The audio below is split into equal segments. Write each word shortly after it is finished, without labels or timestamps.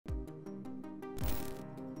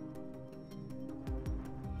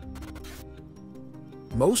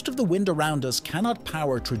Most of the wind around us cannot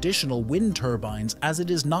power traditional wind turbines as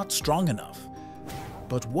it is not strong enough.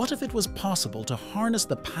 But what if it was possible to harness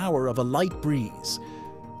the power of a light breeze?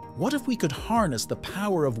 What if we could harness the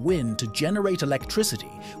power of wind to generate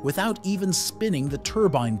electricity without even spinning the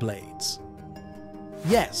turbine blades?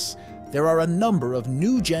 Yes, there are a number of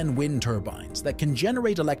new-gen wind turbines that can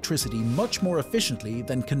generate electricity much more efficiently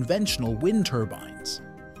than conventional wind turbines.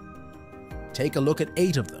 Take a look at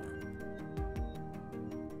 8 of them.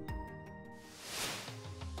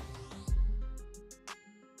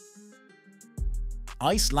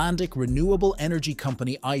 Icelandic renewable energy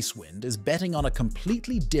company Icewind is betting on a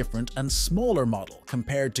completely different and smaller model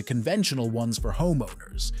compared to conventional ones for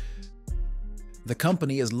homeowners. The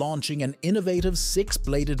company is launching an innovative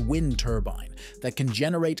 6-bladed wind turbine that can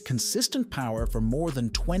generate consistent power for more than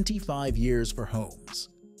 25 years for homes.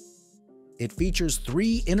 It features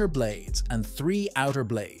 3 inner blades and 3 outer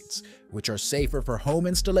blades, which are safer for home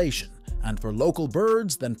installation and for local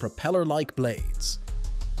birds than propeller-like blades.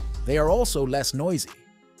 They are also less noisy.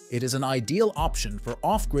 It is an ideal option for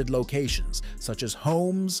off-grid locations such as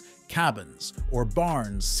homes, cabins, or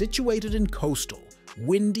barns situated in coastal,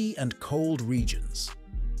 windy, and cold regions.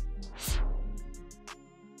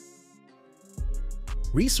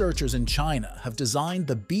 Researchers in China have designed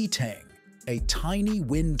the B-Teng, a tiny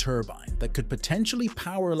wind turbine that could potentially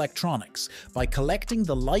power electronics by collecting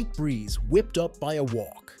the light breeze whipped up by a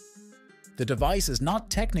walk. The device is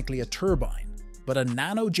not technically a turbine, but a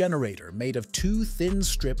nano generator made of 2 thin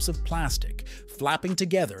strips of plastic flapping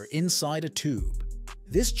together inside a tube.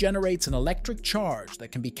 This generates an electric charge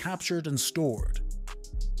that can be captured and stored.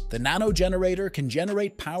 The nano generator can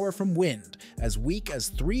generate power from wind as weak as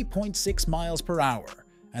 3.6 miles per hour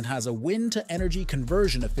and has a wind-to-energy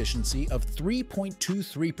conversion efficiency of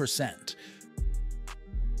 3.23%.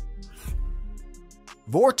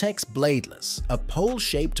 Vortex Bladeless, a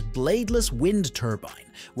pole-shaped bladeless wind turbine,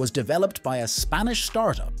 was developed by a Spanish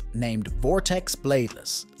startup named Vortex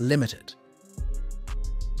Bladeless Limited.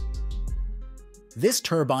 This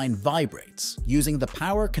turbine vibrates using the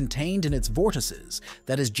power contained in its vortices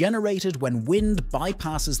that is generated when wind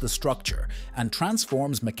bypasses the structure and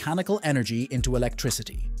transforms mechanical energy into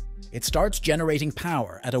electricity. It starts generating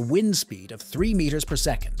power at a wind speed of 3 meters per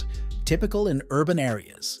second, typical in urban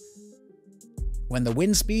areas. When the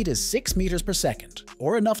wind speed is 6 meters per second,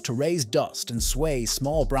 or enough to raise dust and sway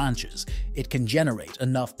small branches, it can generate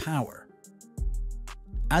enough power.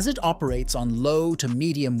 As it operates on low to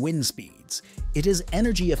medium wind speeds, it is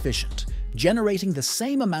energy efficient, generating the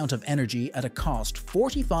same amount of energy at a cost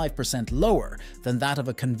 45% lower than that of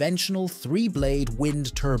a conventional 3-blade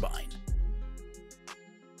wind turbine.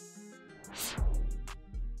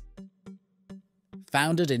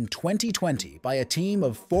 Founded in 2020 by a team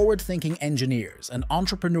of forward-thinking engineers and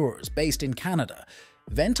entrepreneurs based in Canada,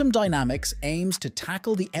 Ventum Dynamics aims to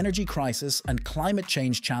tackle the energy crisis and climate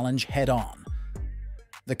change challenge head-on.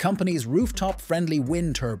 The company's rooftop-friendly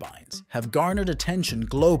wind turbines have garnered attention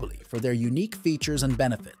globally for their unique features and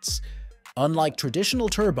benefits. Unlike traditional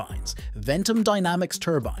turbines, Ventum Dynamics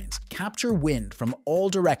turbines capture wind from all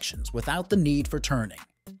directions without the need for turning.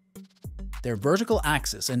 Their vertical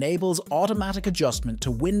axis enables automatic adjustment to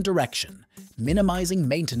wind direction, minimizing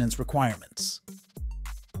maintenance requirements.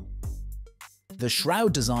 The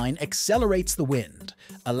shroud design accelerates the wind,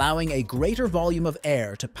 allowing a greater volume of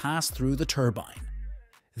air to pass through the turbine.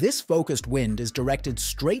 This focused wind is directed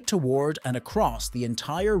straight toward and across the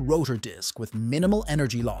entire rotor disc with minimal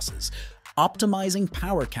energy losses, optimizing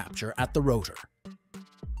power capture at the rotor.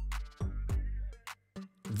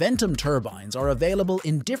 Ventum turbines are available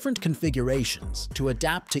in different configurations to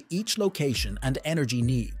adapt to each location and energy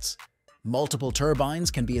needs. Multiple turbines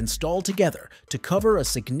can be installed together to cover a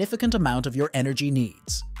significant amount of your energy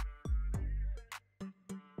needs.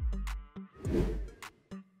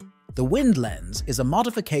 The wind lens is a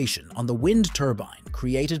modification on the wind turbine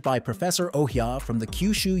created by Professor Ohya from the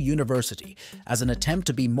Kyushu University as an attempt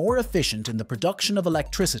to be more efficient in the production of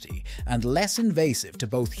electricity and less invasive to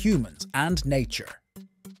both humans and nature.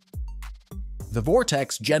 The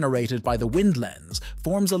vortex generated by the wind lens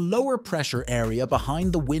forms a lower pressure area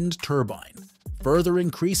behind the wind turbine, further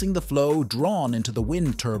increasing the flow drawn into the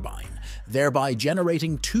wind turbine, thereby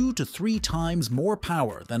generating 2 to 3 times more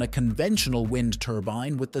power than a conventional wind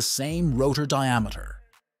turbine with the same rotor diameter.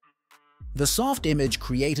 The soft image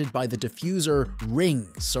created by the diffuser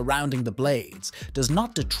rings surrounding the blades does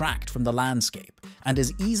not detract from the landscape and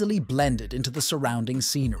is easily blended into the surrounding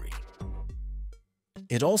scenery.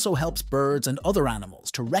 It also helps birds and other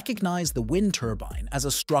animals to recognize the wind turbine as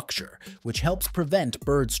a structure, which helps prevent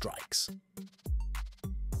bird strikes.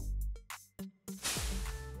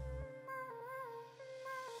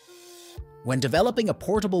 When developing a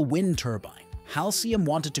portable wind turbine, Halcium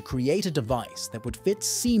wanted to create a device that would fit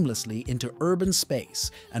seamlessly into urban space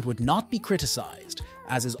and would not be criticized,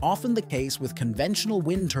 as is often the case with conventional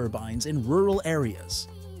wind turbines in rural areas.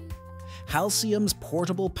 Halcium's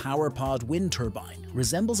portable PowerPod wind turbine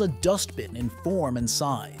resembles a dustbin in form and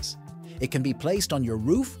size. It can be placed on your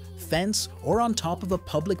roof, fence, or on top of a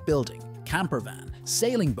public building, camper van,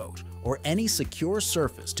 sailing boat, or any secure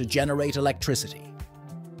surface to generate electricity.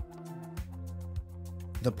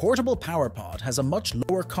 The portable PowerPod has a much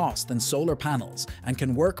lower cost than solar panels and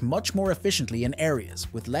can work much more efficiently in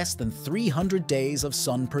areas with less than 300 days of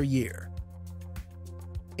sun per year.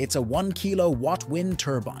 It's a 1 kilowatt wind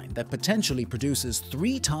turbine that potentially produces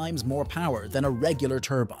 3 times more power than a regular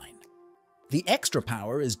turbine. The extra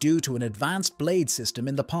power is due to an advanced blade system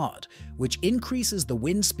in the pod, which increases the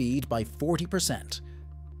wind speed by 40%.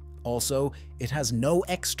 Also, it has no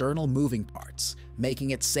external moving parts,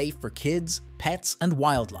 making it safe for kids, pets, and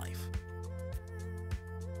wildlife.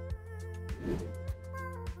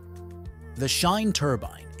 The Shine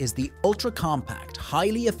Turbine is the ultra-compact,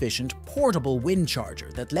 highly efficient, portable wind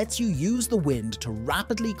charger that lets you use the wind to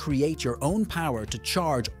rapidly create your own power to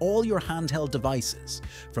charge all your handheld devices,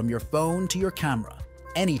 from your phone to your camera,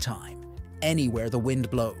 anytime, anywhere the wind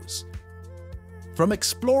blows. From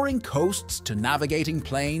exploring coasts to navigating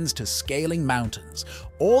plains to scaling mountains,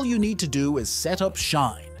 all you need to do is set up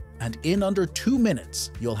Shine, and in under 2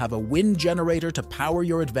 minutes, you'll have a wind generator to power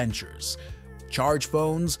your adventures. Charge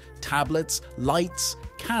phones, tablets, lights,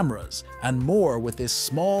 cameras, and more with this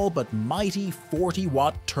small but mighty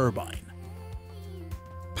 40-watt turbine.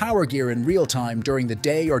 Power gear in real time during the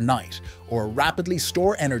day or night, or rapidly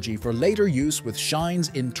store energy for later use with Shine's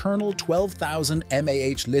internal 12,000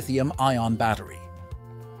 mAh lithium-ion battery.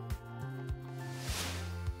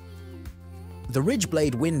 The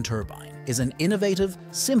Ridgeblade Wind Turbine is an innovative,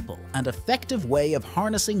 simple, and effective way of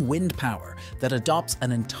harnessing wind power that adopts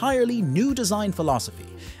an entirely new design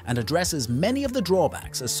philosophy and addresses many of the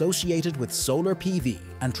drawbacks associated with solar PV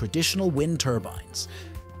and traditional wind turbines.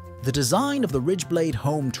 The design of the Ridgeblade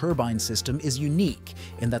home turbine system is unique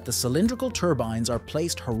in that the cylindrical turbines are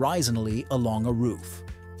placed horizontally along a roof.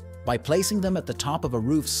 By placing them at the top of a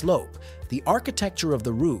roof slope, the architecture of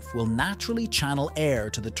the roof will naturally channel air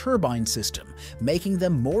to the turbine system, making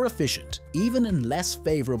them more efficient even in less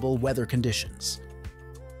favorable weather conditions.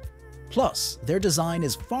 Plus, their design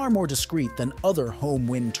is far more discreet than other home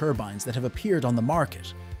wind turbines that have appeared on the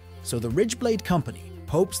market, so the Ridgeblade company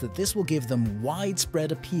hopes that this will give them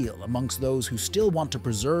widespread appeal amongst those who still want to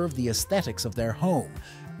preserve the aesthetics of their home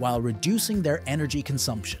while reducing their energy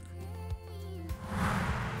consumption.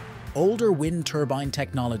 Older wind turbine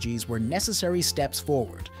technologies were necessary steps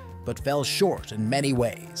forward, but fell short in many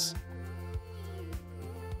ways.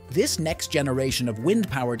 This next generation of wind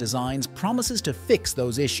power designs promises to fix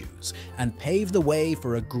those issues and pave the way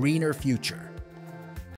for a greener future.